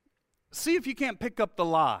 See if you can't pick up the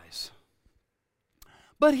lies.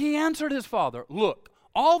 But he answered his father, look,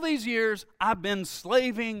 all these years I've been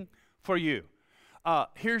slaving for you.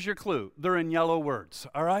 Here's your clue. They're in yellow words,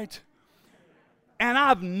 all right? And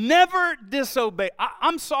I've never disobeyed.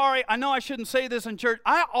 I'm sorry, I know I shouldn't say this in church.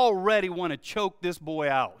 I already want to choke this boy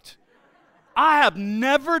out. I have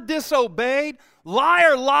never disobeyed.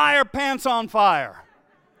 Liar, liar, pants on fire.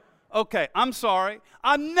 Okay, I'm sorry.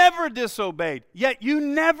 I've never disobeyed. Yet you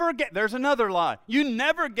never there's another lie. You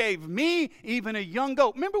never gave me even a young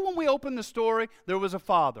goat. Remember when we opened the story? There was a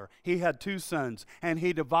father. He had 2 sons, and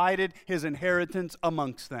he divided his inheritance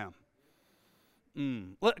amongst them.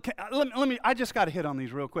 Let me, I just got to hit on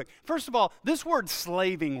these real quick. First of all, this word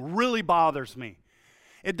slaving really bothers me.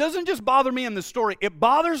 It doesn't just bother me in the story. It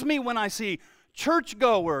bothers me when I see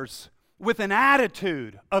churchgoers with an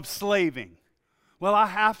attitude of slaving. Well, I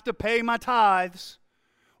have to pay my tithes.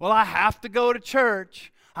 Well, I have to go to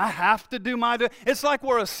church. I have to do my... It's like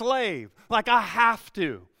we're a slave. Like I have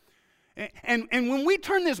to. And when we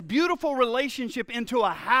turn this beautiful relationship into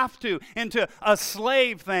a have to, into a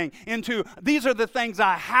slave thing, into these are the things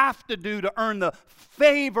I have to do to earn the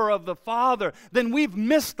favor of the Father, then we've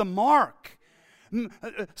missed the mark.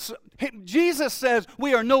 Jesus says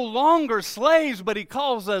we are no longer slaves, but he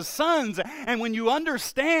calls us sons. And when you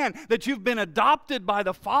understand that you've been adopted by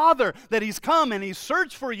the Father, that he's come and he's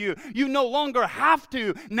searched for you, you no longer have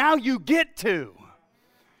to, now you get to.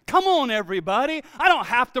 Come on, everybody. I don't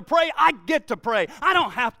have to pray. I get to pray. I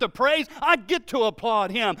don't have to praise. I get to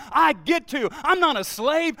applaud him. I get to. I'm not a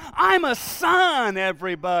slave. I'm a son,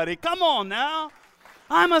 everybody. Come on now.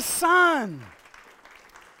 I'm a son.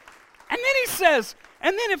 And then he says,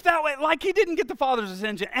 and then if that way, like he didn't get the Father's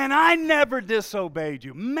attention, and I never disobeyed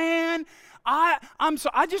you. Man, I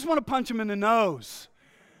just want to punch him in the nose.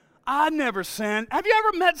 I never sinned. Have you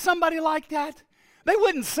ever met somebody like that? They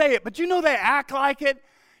wouldn't say it, but you know they act like it.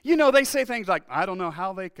 You know, they say things like, I don't know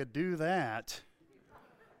how they could do that.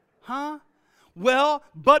 Huh? Well,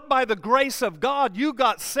 but by the grace of God, you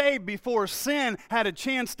got saved before sin had a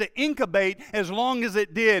chance to incubate as long as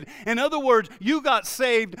it did. In other words, you got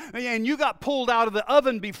saved and you got pulled out of the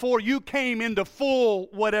oven before you came into full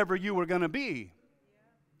whatever you were going to be.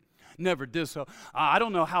 Never did so. I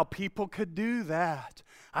don't know how people could do that.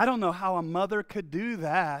 I don't know how a mother could do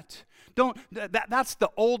that. That's the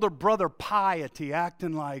older brother piety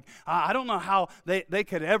acting like, I don't know how they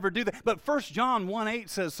could ever do that. But 1 John 1:8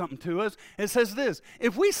 says something to us. It says this,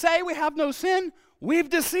 if we say we have no sin, we've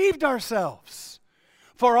deceived ourselves.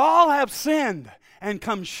 For all have sinned and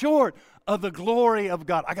come short of the glory of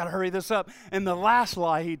God. I got to hurry this up. And the last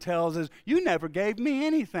lie he tells is, you never gave me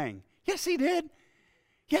anything. Yes, he did.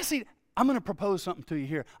 Yes, he did. I'm going to propose something to you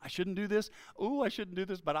here. I shouldn't do this. Oh, I shouldn't do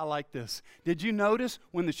this, but I like this. Did you notice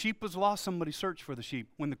when the sheep was lost, somebody searched for the sheep?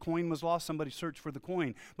 When the coin was lost, somebody searched for the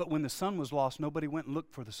coin. But when the son was lost, nobody went and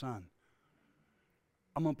looked for the son.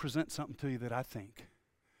 I'm going to present something to you that I think.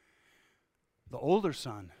 The older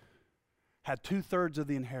son had 2/3 of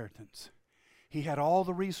the inheritance. He had all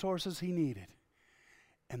the resources he needed.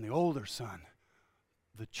 And the older son,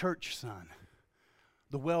 the church son,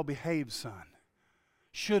 the well-behaved son,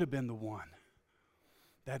 should have been the one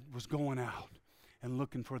that was going out and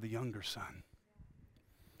looking for the younger son.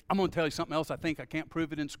 I'm going to tell you something else. I think I can't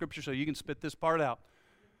prove it in Scripture, so you can spit this part out.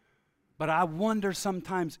 But I wonder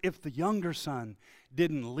sometimes if the younger son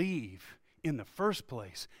didn't leave in the first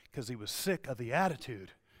place because he was sick of the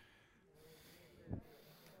attitude.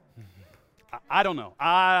 I don't know.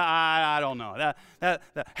 I don't know. That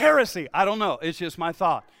heresy, I don't know. It's just my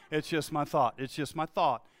thought. It's just my thought. It's just my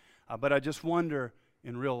thought. But I just wonder,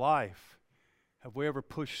 in real life, have we ever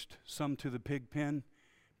pushed some to the pig pen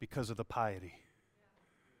because of the piety?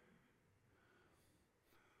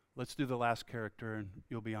 Let's do the last character and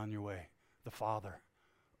you'll be on your way. The father.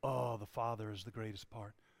 Oh, the father is the greatest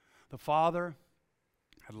part. The father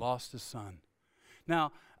had lost his son.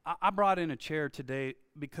 Now, I brought in a chair today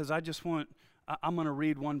because I'm going to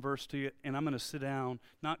read one verse to you and I'm going to sit down,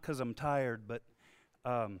 not because I'm tired, but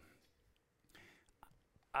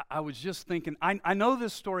I was just thinking, I know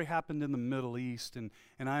this story happened in the Middle East and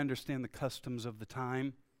I understand the customs of the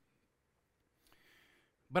time.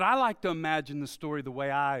 But I like to imagine the story the way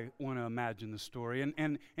I want to imagine the story.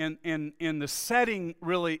 And the setting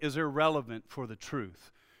really is irrelevant for the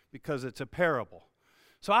truth because it's a parable.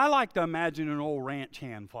 So I like to imagine an old ranch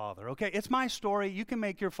hand father. Okay, it's my story. You can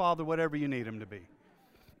make your father whatever you need him to be.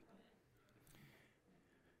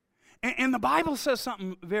 And the Bible says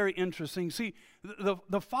something very interesting. See,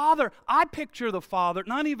 the father, I picture the father,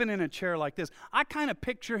 not even in a chair like this. I kind of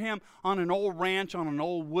picture him on an old ranch, on an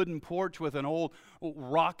old wooden porch with an old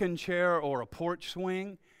rocking chair or a porch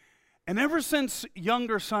swing. And ever since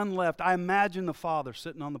younger son left, I imagine the father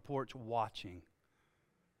sitting on the porch watching.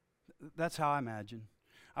 That's how I imagine.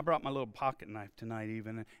 I brought my little pocket knife tonight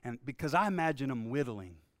even, and because I imagine him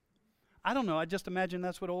whittling. I don't know, I just imagine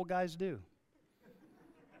that's what old guys do.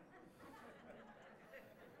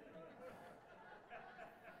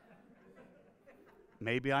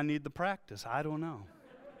 Maybe I need the practice. I don't know.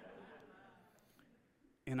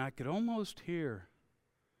 And I could almost hear,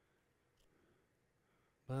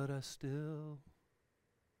 but I still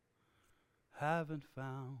haven't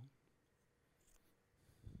found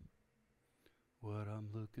what I'm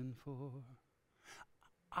looking for.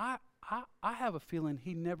 I have a feeling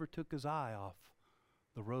he never took his eye off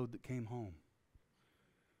the road that came home.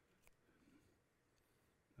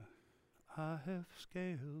 I have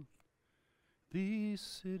scaled these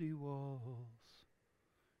city walls,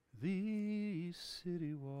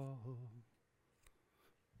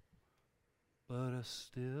 but I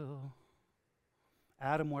still,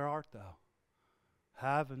 Adam, where art thou?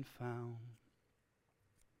 Haven't found.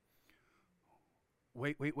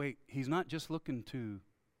 Wait. He's not just looking to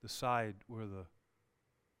the side where the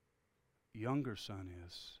younger son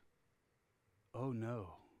is. Oh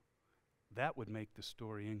no, that would make the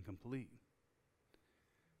story incomplete.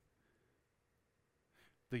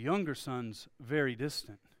 The younger son's very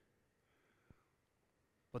distant,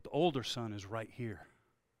 but the older son is right here.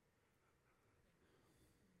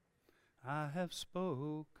 I have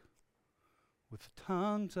spoke with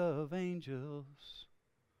tongues of angels.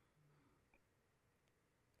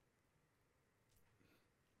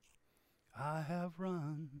 I have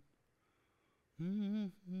run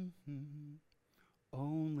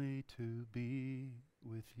only to be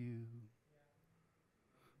with you,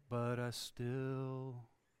 but I still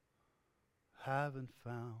haven't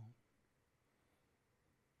found.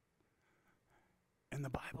 And the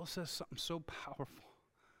Bible says something so powerful.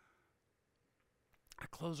 I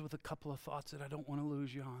close with a couple of thoughts that I don't want to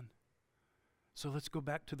lose you on. So let's go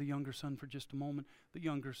back to the younger son for just a moment. The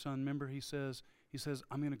younger son, remember he says,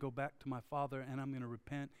 I'm going to go back to my father and I'm going to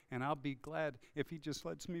repent and I'll be glad if he just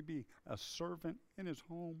lets me be a servant in his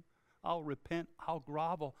home. I'll repent, I'll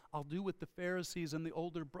grovel, I'll do what the Pharisees and the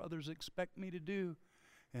older brothers expect me to do.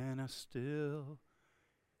 And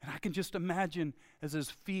I can just imagine as his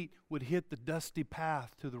feet would hit the dusty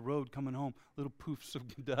path to the road coming home, little poofs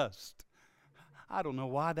of dust. I don't know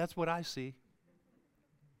why, that's what I see.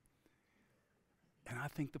 And I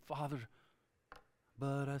think the father,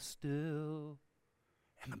 but I still,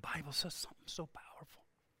 and the Bible says something so powerful.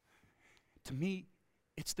 To me,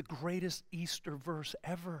 it's the greatest Easter verse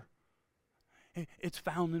ever. It's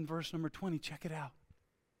found in verse number 20. Check it out.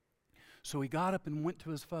 So he got up and went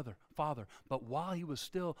to his father, but while he was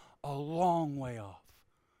still a long way off.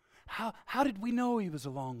 How did we know he was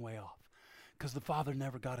a long way off? Because the father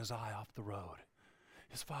never got his eye off the road.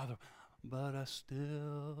 His father, but I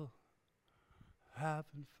still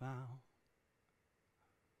haven't found.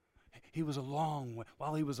 He was a long way.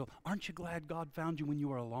 Aren't you glad God found you when you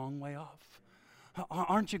were a long way off?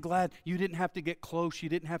 Aren't you glad you didn't have to get close, you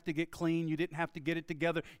didn't have to get clean, you didn't have to get it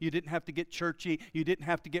together, you didn't have to get churchy, you didn't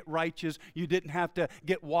have to get righteous, you didn't have to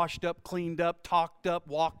get washed up, cleaned up, talked up,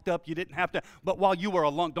 walked up, you didn't have to, but while you were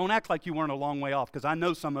don't act like you weren't a long way off, because I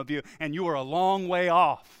know some of you, and you were a long way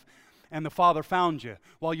off. and the Father found you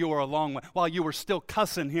while you were a long way, while you were still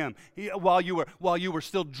cussing Him, while you were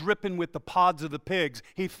still dripping with the pods of the pigs.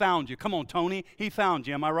 He found you. Come on, Tony. He found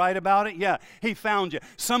you. Am I right about it? Yeah, He found you.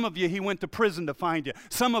 Some of you, He went to prison to find you.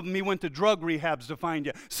 Some of them, He went to drug rehabs to find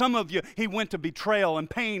you. Some of you, He went to betrayal and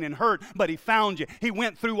pain and hurt, but He found you. He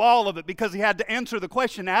went through all of it because He had to answer the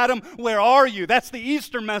question, Adam, where are you? That's the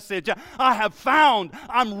Easter message. I have found.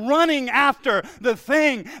 I'm running after the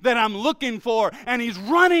thing that I'm looking for, and He's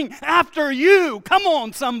running after you. Come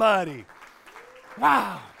on, somebody.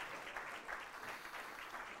 Wow.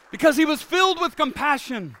 Because He was filled with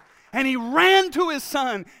compassion, and He ran to His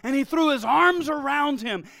Son, and He threw His arms around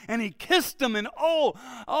Him, and He kissed Him, and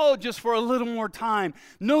just for a little more time.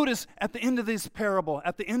 Notice at the end of this parable,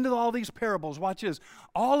 at the end of all these parables, watch this,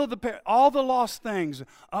 all the lost things,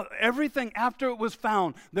 everything after it was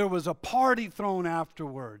found, there was a party thrown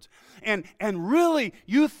afterwards. And really,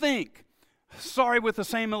 you think, sorry with the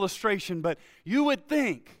same illustration, but you would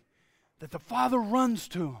think that the Father runs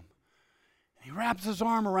to Him. He wraps His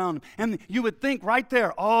arm around him. And you would think right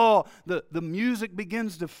there, the music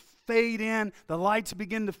begins to fade in, the lights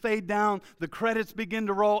begin to fade down, the credits begin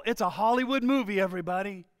to roll. It's a Hollywood movie,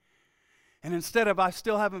 everybody. And instead of, I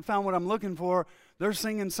still haven't found what I'm looking for, they're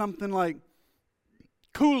singing something like,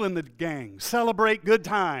 Kool and the Gang, Celebrate Good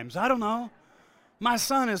Times. I don't know. My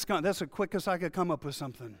son is coming. That's the quickest I could come up with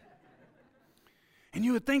something. And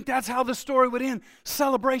you would think that's how the story would end.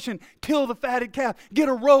 Celebration, kill the fatted calf, get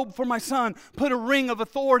a robe for my son, put a ring of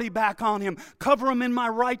authority back on him, cover him in my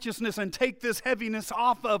righteousness and take this heaviness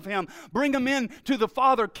off of him, bring him in to the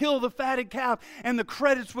Father, kill the fatted calf, and the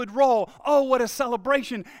credits would roll. Oh, what a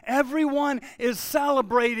celebration. Everyone is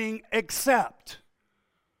celebrating except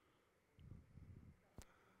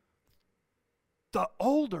the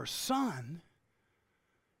older son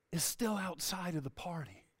is still outside of the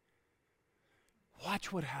party.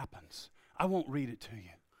 Watch what happens. I won't read it to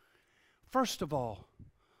you. First of all,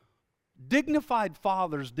 dignified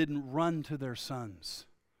fathers didn't run to their sons.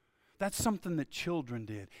 That's something that children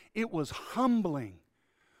did. It was humbling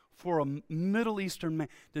for a Middle Eastern man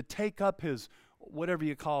to take up his, whatever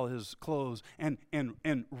you call his clothes, and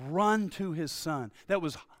run to his son. That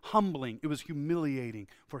was humbling. It was humiliating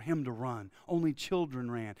for him to run. Only children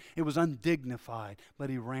ran. It was undignified, but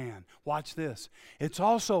he ran. Watch this. It's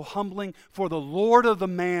also humbling for the Lord of the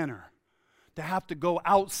manor to have to go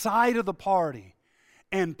outside of the party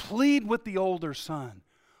and plead with the older son.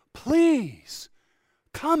 Please,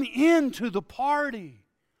 come into the party.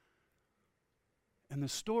 And the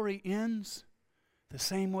story ends the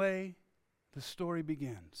same way the story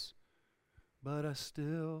begins. But I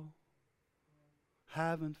still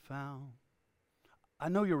haven't found. I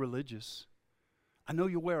know you're religious. I know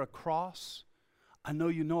you wear a cross. I know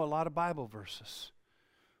you know a lot of Bible verses.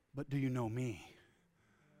 But do you know me?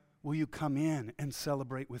 Will you come in and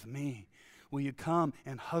celebrate with me? Will you come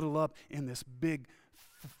and huddle up in this big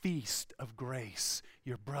feast of grace?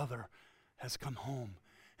 Your brother has come home.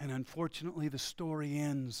 And unfortunately, the story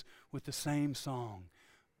ends with the same song.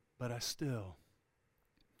 But I still.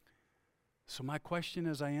 So my question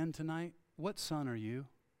as I end tonight, what son are you?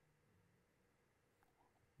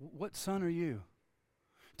 What son are you?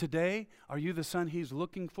 Today, are you the son He's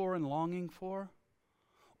looking for and longing for?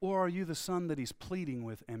 Or are you the son that He's pleading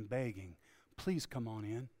with and begging? Please come on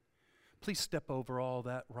in. Please step over all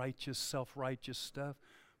that righteous, self-righteous stuff.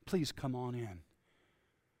 Please come on in.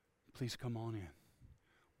 Please come on in.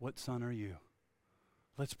 What son are you?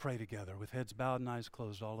 Let's pray together with heads bowed and eyes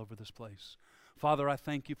closed all over this place. Father, I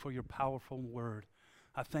thank You for Your powerful word.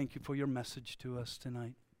 I thank You for Your message to us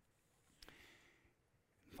tonight.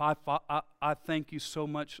 I thank You so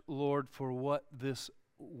much, Lord, for what this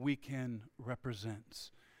weekend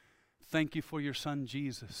represents. Thank You for Your Son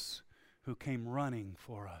Jesus, who came running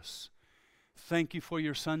for us. Thank You for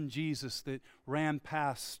Your Son Jesus that ran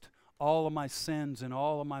past all of my sins and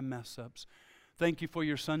all of my mess-ups. Thank You for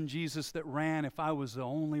Your Son Jesus that ran if I was the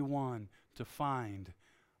only one to find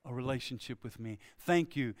a relationship with me.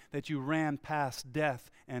 Thank You that You ran past death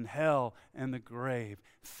and hell and the grave.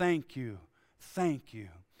 Thank You. Thank You.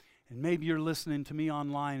 And maybe you're listening to me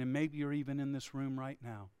online, and maybe you're even in this room right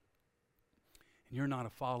now, and you're not a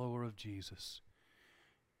follower of Jesus.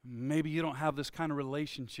 Maybe you don't have this kind of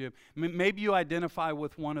relationship. Maybe you identify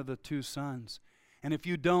with one of the two sons. And if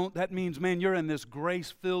you don't, that means, man, you're in this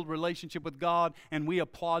grace-filled relationship with God, and we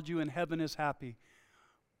applaud you, and heaven is happy.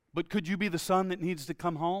 But could you be the son that needs to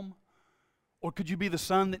come home? Or could you be the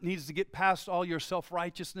son that needs to get past all your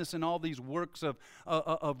self-righteousness and all these works of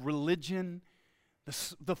religion?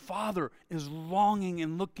 The Father is longing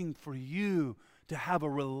and looking for you to have a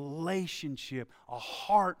relationship, a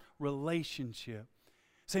heart relationship.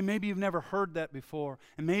 Say, maybe you've never heard that before,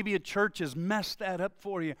 and maybe a church has messed that up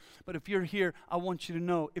for you. But if you're here, I want you to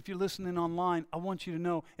know. If you're listening online, I want you to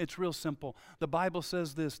know it's real simple. The Bible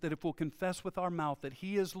says this, that if we'll confess with our mouth that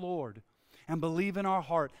He is Lord, and believe in our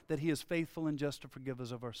heart that He is faithful and just to forgive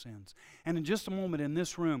us of our sins. And in just a moment in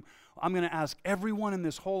this room, I'm going to ask everyone in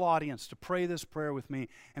this whole audience to pray this prayer with me.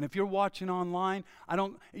 And if you're watching online,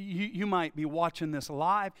 you might be watching this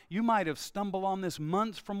live. You might have stumbled on this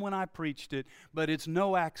months from when I preached it, but it's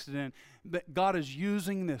no accident that God is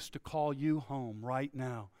using this to call you home right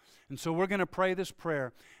now. And so we're going to pray this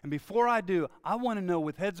prayer. And before I do, I want to know,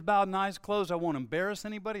 with heads bowed and eyes closed, I won't embarrass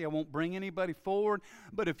anybody. I won't bring anybody forward.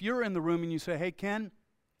 But if you're in the room and you say, hey, Ken,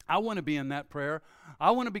 I want to be in that prayer.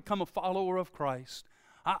 I want to become a follower of Christ.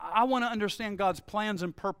 I want to understand God's plans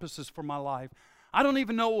and purposes for my life. I don't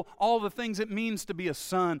even know all the things it means to be a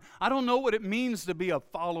son. I don't know what it means to be a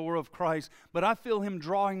follower of Christ, but I feel Him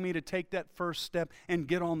drawing me to take that first step and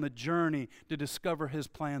get on the journey to discover His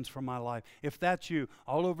plans for my life. If that's you,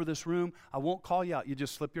 all over this room, I won't call you out. You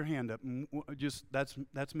just slip your hand up.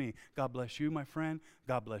 That's me. God bless you, my friend.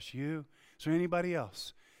 God bless you. Is there anybody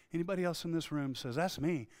else? Anybody else in this room says, that's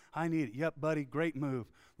me. I need it. Yep, buddy, great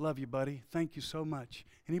move. Love you, buddy. Thank you so much.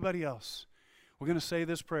 Anybody else? We're going to say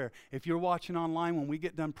this prayer. If you're watching online, when we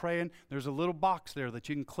get done praying, there's a little box there that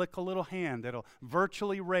you can click a little hand that'll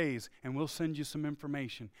virtually raise, and we'll send you some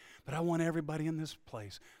information. But I want everybody in this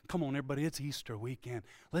place. Come on, everybody. It's Easter weekend.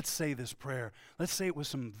 Let's say this prayer. Let's say it with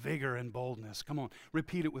some vigor and boldness. Come on,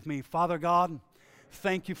 repeat it with me. Father God,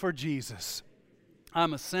 thank you for Jesus.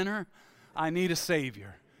 I'm a sinner. I need a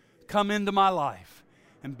Savior. Come into my life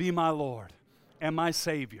and be my Lord and my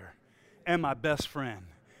Savior and my best friend.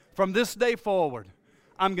 From this day forward,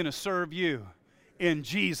 I'm going to serve you in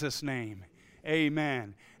Jesus' name.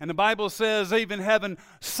 Amen. And the Bible says even heaven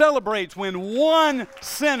celebrates when one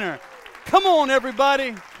sinner. Come on,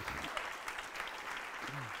 everybody.